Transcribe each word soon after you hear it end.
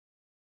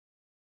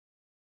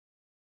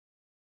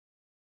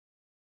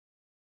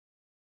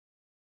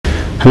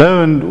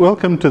Hello and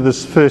welcome to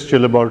this first year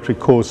laboratory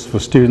course for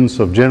students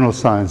of general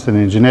science and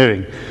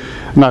engineering.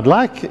 And I'd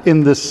like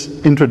in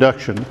this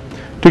introduction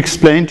to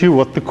explain to you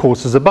what the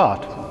course is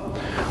about.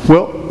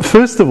 Well,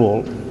 first of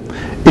all,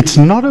 it's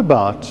not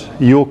about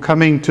your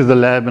coming to the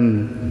lab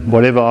and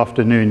whatever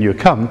afternoon you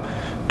come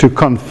to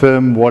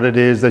confirm what it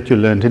is that you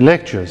learned in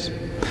lectures.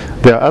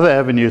 There are other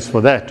avenues for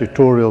that,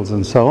 tutorials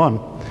and so on.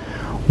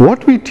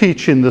 What we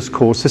teach in this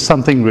course is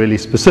something really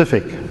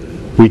specific.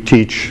 We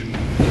teach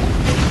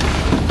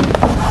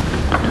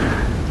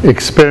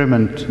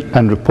experiment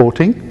and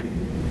reporting,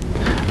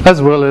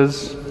 as well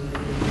as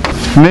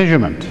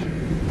measurement.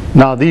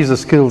 Now, these are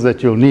skills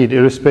that you'll need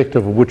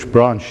irrespective of which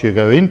branch you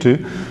go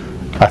into.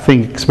 I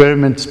think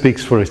experiment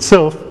speaks for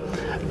itself,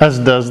 as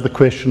does the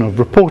question of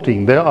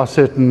reporting. There are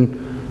certain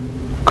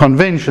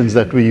conventions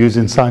that we use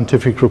in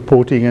scientific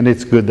reporting, and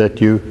it's good that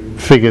you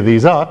figure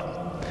these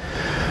out.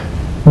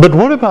 But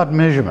what about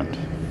measurement?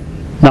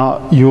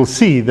 Now, you'll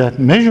see that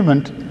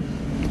measurement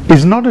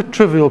is not a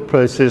trivial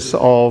process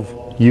of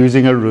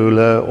using a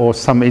ruler or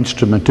some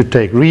instrument to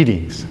take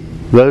readings.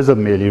 Those are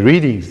merely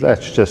readings,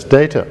 that's just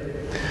data.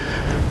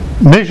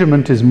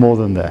 Measurement is more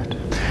than that.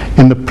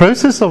 In the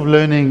process of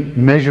learning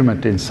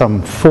measurement in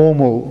some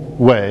formal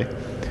way,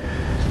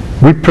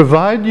 we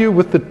provide you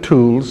with the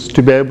tools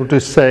to be able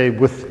to say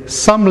with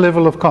some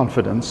level of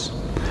confidence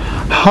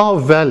how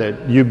valid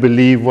you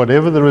believe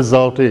whatever the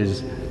result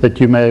is that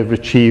you may have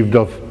achieved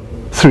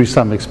through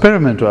some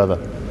experiment or other.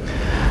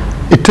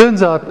 It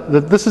turns out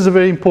that this is a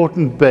very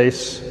important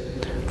base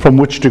from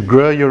which to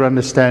grow your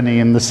understanding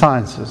in the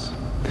sciences.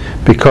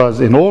 Because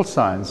in all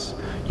science,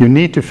 you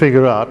need to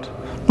figure out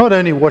not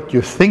only what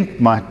you think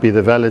might be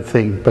the valid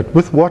thing, but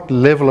with what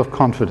level of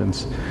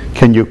confidence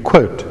can you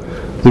quote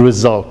the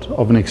result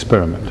of an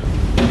experiment.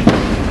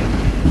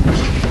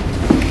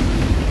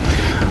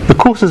 The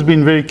course has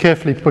been very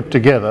carefully put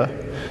together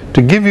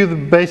to give you the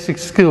basic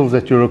skills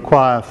that you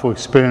require for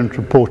experiment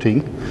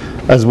reporting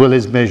as well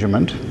as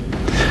measurement.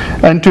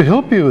 And to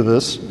help you with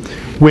this,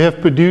 we have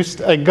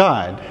produced a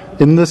guide.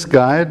 In this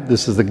guide,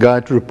 this is the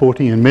Guide to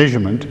Reporting and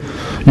Measurement,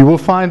 you will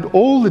find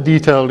all the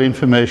detailed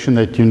information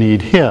that you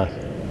need here.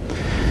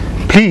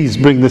 Please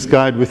bring this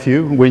guide with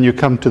you when you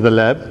come to the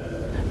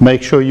lab.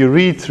 Make sure you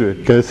read through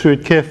it, go through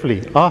it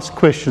carefully, ask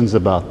questions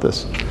about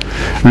this.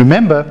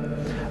 Remember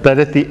that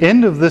at the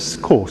end of this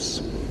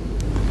course,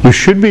 you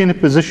should be in a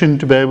position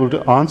to be able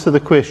to answer the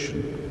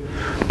question,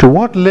 to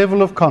what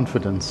level of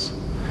confidence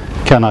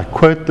can I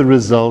quote the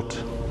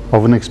result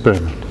of an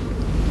experiment?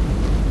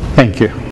 Thank you.